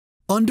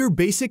Under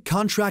basic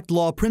contract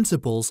law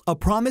principles, a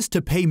promise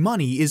to pay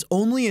money is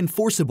only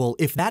enforceable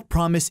if that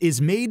promise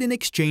is made in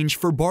exchange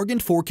for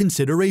bargained-for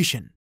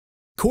consideration.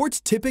 Courts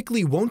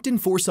typically won't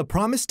enforce a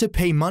promise to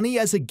pay money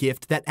as a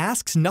gift that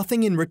asks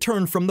nothing in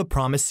return from the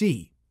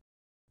promisee.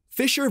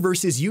 Fischer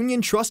v.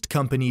 Union Trust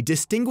Company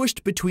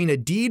distinguished between a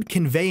deed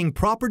conveying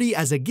property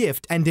as a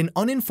gift and an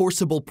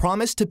unenforceable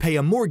promise to pay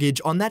a mortgage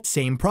on that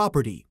same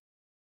property.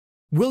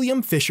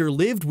 William Fischer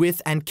lived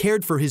with and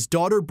cared for his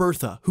daughter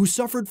Bertha, who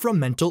suffered from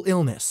mental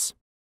illness.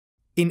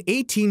 In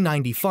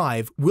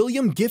 1895,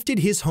 William gifted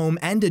his home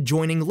and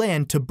adjoining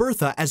land to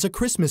Bertha as a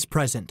Christmas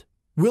present.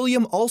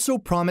 William also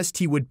promised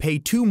he would pay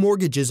 2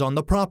 mortgages on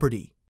the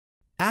property.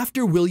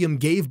 After William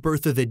gave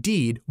Bertha the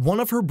deed,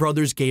 one of her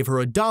brothers gave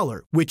her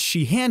 $1, which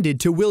she handed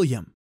to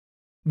William.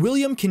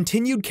 William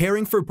continued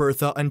caring for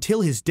Bertha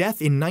until his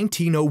death in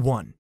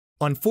 1901.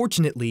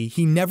 Unfortunately,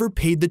 he never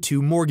paid the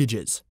 2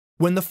 mortgages.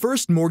 When the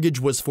first mortgage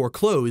was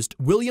foreclosed,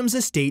 William's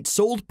estate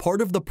sold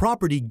part of the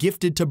property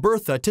gifted to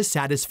Bertha to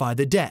satisfy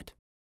the debt.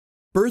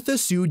 Bertha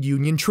sued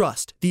Union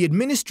Trust, the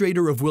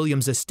administrator of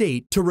William's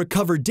estate, to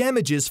recover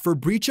damages for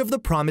breach of the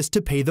promise to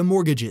pay the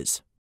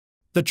mortgages.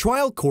 The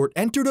trial court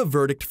entered a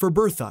verdict for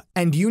Bertha,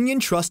 and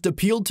Union Trust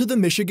appealed to the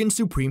Michigan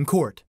Supreme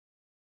Court.